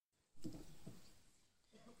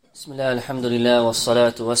بسم الله الحمد لله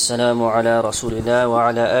والصلاة والسلام على رسول الله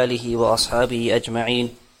وعلى آله وأصحابه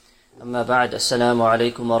أجمعين أما بعد السلام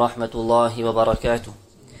عليكم ورحمة الله وبركاته.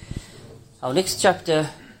 Our next chapter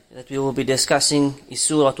that we will be discussing is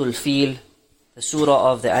Surah Al-Fil, the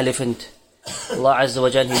Surah of the elephant. Allah Azza wa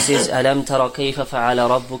Jal, He says, أَلَمْ تَرَ كَيْفَ فَعَلَ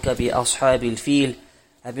رَبُّكَ بِأَصْحَابِ الْفِيلِ.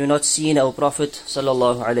 Have you not seen, O Prophet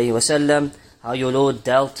sallallahu alayhi wa sallam, how your Lord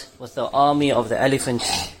dealt with the army of the elephant?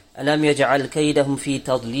 أَلَمْ يَجْعَلْ كَيْدَهُمْ فِي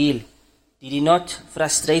تَضْلِيلٍ. Did He not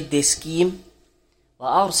frustrate their scheme?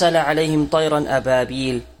 وَأَرْسَلَ عَلَيْهِمْ طَيْرًا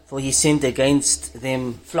أَبَابِيلٍ. For He sent against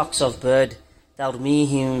them flocks of bird,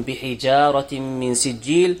 تَرْمِيهِمْ بِحِجَارَةٍ مِّن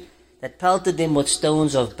سِجِّيلٍ, that pelted them with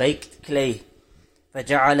stones of baked clay.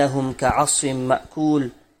 فَجَعَلَهُمْ كَعَصْفٍ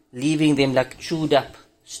مَأْكُولٍ, leaving them like chewed up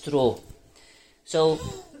straw. So,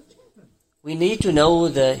 we need to know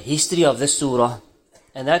the history of this surah,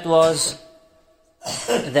 and that was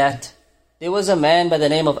that there was a man by the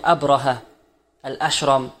name of Abraha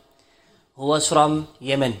al-Ashram who was from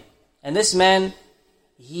Yemen. And this man,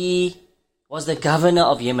 he was the governor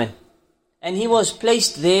of Yemen. And he was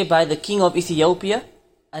placed there by the king of Ethiopia,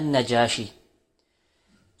 An-Najashi.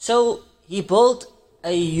 So he built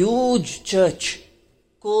a huge church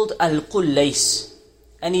called Al-Qullays.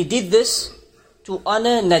 And he did this to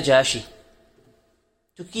honor Najashi,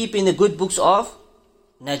 to keep in the good books of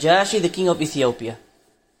Najashi, the king of Ethiopia.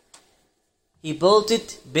 He built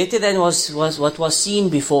it better than what was seen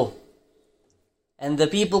before. And the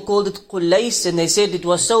people called it Qullays, and they said it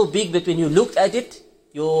was so big that when you looked at it,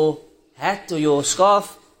 your hat or your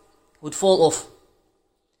scarf would fall off.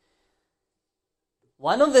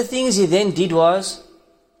 One of the things he then did was,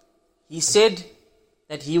 he said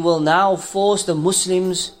that he will now force the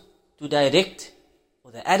Muslims to direct,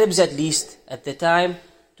 or the Arabs at least at the time,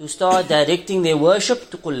 to start directing their worship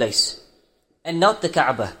to Qullays and not the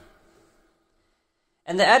Kaaba.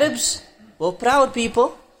 And the Arabs were proud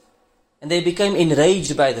people, and they became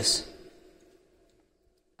enraged by this.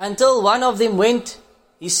 Until one of them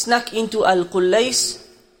he snuck into Al-Qullays,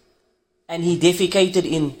 and he defecated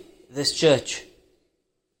in this church.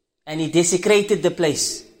 And he desecrated the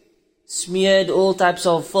place, smeared all types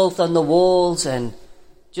of filth on the walls, and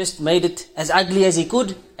just made it as ugly as he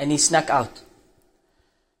could, and he snuck out.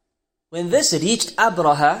 When this reached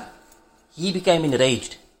Abraha, he became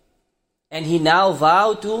enraged. And he now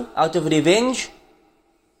vowed to, out of revenge,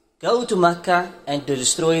 go to Mecca and to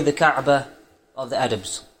destroy the Kaaba of the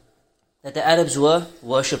Arabs, that the Arabs were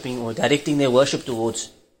worshipping or directing their worship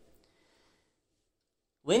towards.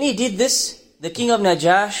 When he did this, the king of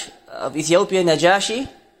Ethiopia, Najashi,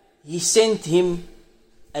 he sent him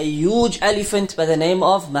a huge elephant by the name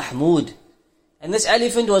of Mahmud. And this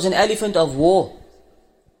elephant was an elephant of war.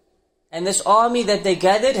 And this army that they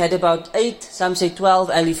gathered had about 8, some say 12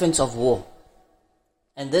 elephants of war.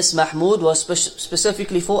 And this Mahmud was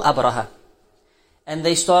specifically for Abraha. And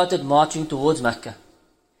they started marching towards Mecca.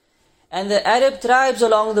 And the Arab tribes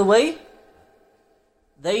along the way,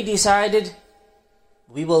 they decided,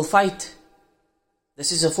 we will fight.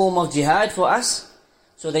 This is a form of jihad for us.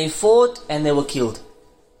 So they fought and they were killed.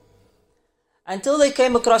 Until they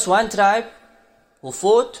came across one tribe who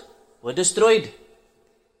fought, were destroyed.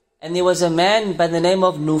 And there was a man by the name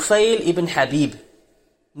of Nufail ibn Habib.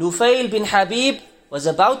 Nufail ibn Habib was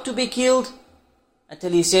about to be killed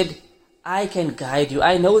until he said, I can guide you.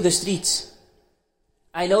 I know the streets.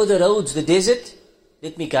 I know the roads, the desert.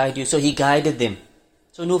 Let me guide you. So he guided them.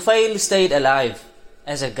 So Nufail stayed alive.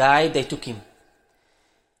 As a guide, they took him.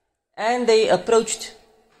 And they approached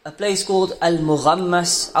a place called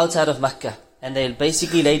Al-Mughammas outside of Mecca. And they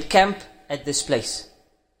basically laid camp at this place.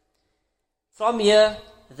 From here,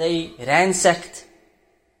 they ransacked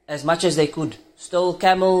as much as they could. Stole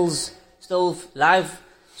camels, stole live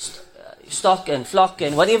stock and flock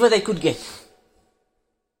and whatever they could get.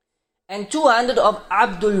 And 200 of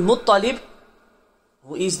Abdul Muttalib,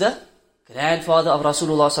 who is the grandfather of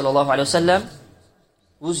Rasulullah sallallahu alaihi wasallam,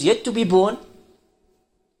 who's yet to be born,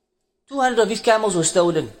 200 of his camels were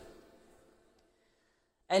stolen.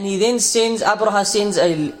 And he then Abraha sends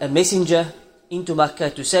a messenger into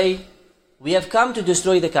Makkah to say, we have come to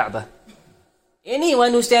destroy the Kaaba.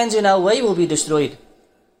 Anyone who stands in our way will be destroyed.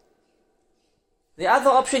 The other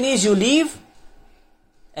option is you leave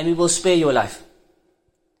and we will spare your life.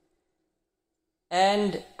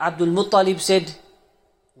 And Abdul Muttalib said,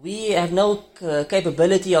 we have no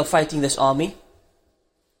capability of fighting this army,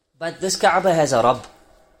 but this Kaaba has a Rabb.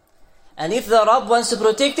 And if the Rabb wants to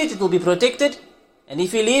protect it, it will be protected. And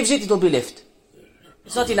if he leaves it, it will be left.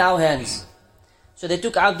 It's not in our hands. So they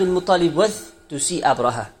took Abdul Muttalib with to see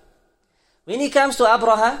Abraha. When he comes to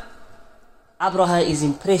Abraha is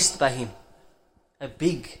impressed by him. A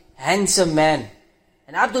big handsome man.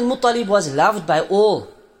 And Abdul Muttalib was loved by all.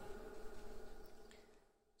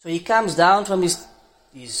 So he comes down from his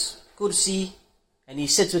kursi and he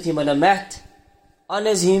sits with him on a mat,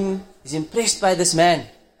 honors him, is impressed by this man,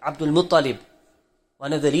 Abdul Muttalib,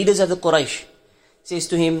 one of the leaders of the Quraysh. Says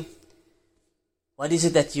to him, what's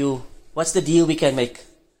the deal we can make?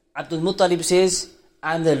 Abdul Muttalib says,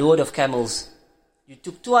 I'm the lord of camels. You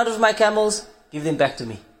took 200 of my camels, give them back to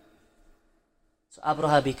me. So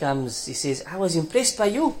Abraha he says, I was impressed by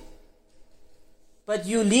you. But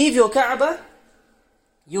you leave your Kaaba,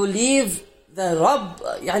 you leave the Rabb,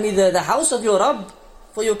 the house of your Rabb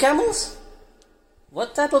for your camels?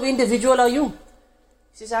 What type of individual are you?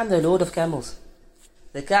 He says, I'm the lord of camels.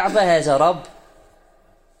 The Kaaba has a Rabb,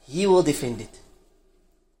 he will defend it.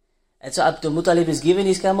 And so Abdul Muttalib is given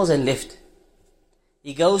his camels and left.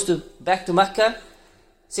 He goes back to Makkah,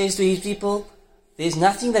 says to his people, there's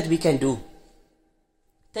nothing that we can do.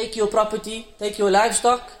 Take your property, take your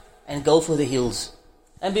livestock, and go for the hills.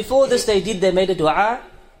 And before this they made a dua,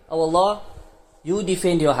 oh Allah, you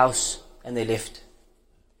defend your house. And they left.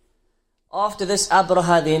 After this,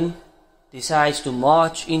 Abraha then decides to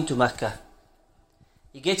march into Makkah.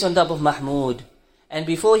 He gets on top of Mahmud. And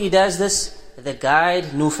before he does this, the guide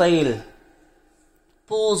Nufail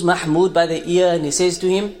pulls Mahmud by the ear and he says to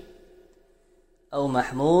him, "Oh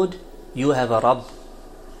Mahmud, you have a Rabb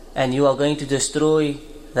and you are going to destroy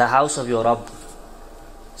the house of your Rabb.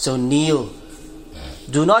 So kneel.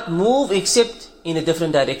 Do not move except in a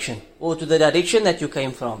different direction or to the direction that you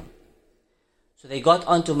came from." So they got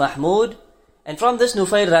onto Mahmud, and from this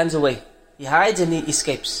Nufail runs away. He hides and he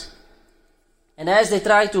escapes. And as they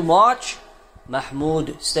try to march,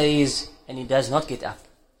 Mahmud stays and he does not get up.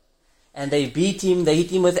 And they beat him, they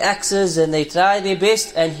hit him with axes, and they try their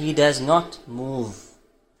best, and he does not move.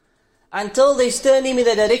 Until they turn him in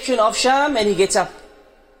the direction of Sham, and he gets up.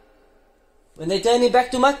 When they turn him back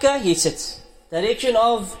to Makkah, he sits. Direction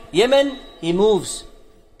of Yemen, he moves.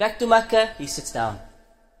 Back to Makkah, he sits down.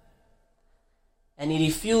 And he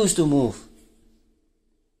refused to move.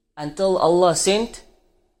 Until Allah sent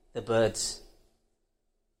the birds.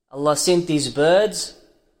 Allah sent these birds,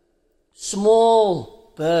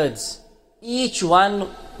 small birds, each one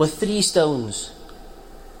with 3 stones.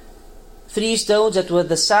 3 stones that were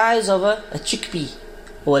the size of a chickpea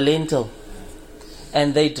or a lentil.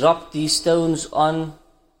 And they dropped these stones on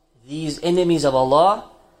these enemies of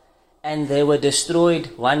Allah, and they were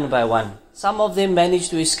destroyed one by one. Some of them managed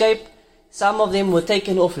to escape, some of them were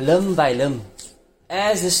taken off limb by limb.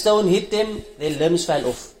 As the stone hit them, their limbs fell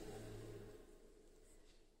off.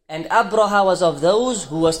 And Abraha was of those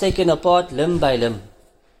who was taken apart limb by limb.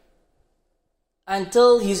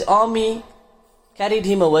 Until his army carried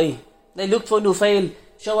him away. They looked for Nufail.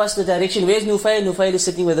 Show us the direction. Where's Nufail? Nufail is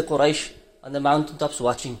sitting with the Quraysh on the mountaintops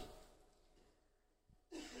watching.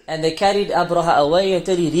 And they carried Abraha away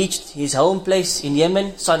until he reached his home place in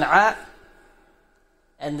Yemen, Sana'a.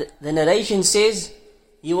 And the narration says,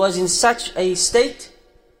 he was in such a state,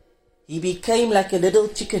 he became like a little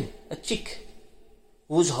chicken, a chick,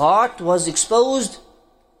 whose heart was exposed,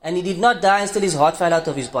 and he did not die until his heart fell out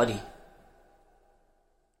of his body.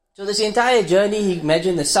 So this entire journey, he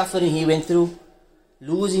imagined the suffering he went through,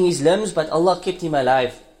 losing his limbs, but Allah kept him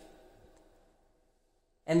alive.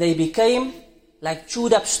 And they became like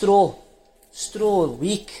chewed up straw,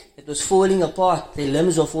 weak, it was falling apart, their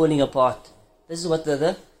limbs were falling apart. This is what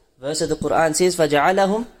the verse of the Quran says,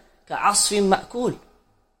 فَجَعَلَهُمْ كَعَصْفٍ مَأْكُولٍ.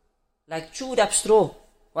 Like chewed up straw.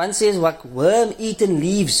 One says like worm-eaten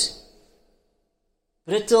leaves.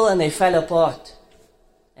 Brittle, and they fell apart.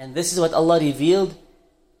 And this is what Allah revealed.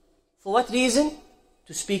 For what reason?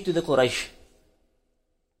 To speak to the Quraysh.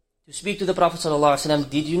 To speak to the Prophet ﷺ.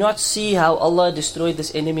 Did you not see how Allah destroyed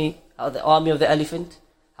this enemy, how the army of the elephant?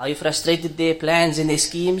 How He frustrated their plans and their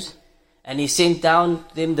schemes? And He sent down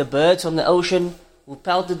to them the birds from the ocean, who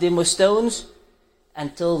pelted them with stones,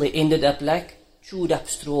 until they ended up like chewed up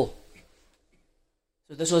straw.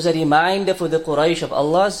 So this was a reminder for the Quraysh of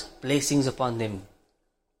Allah's blessings upon them.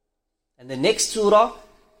 And the next surah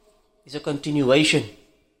is a continuation,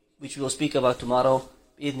 which we will speak about tomorrow.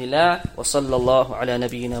 Bi'idhnillah, wa sallallahu ala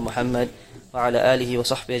nabiyyina Muhammad wa ala alihi wa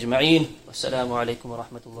sahbihi ajma'in. Wassalamu alaikum wa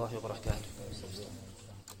rahmatullahi wa barakatuh.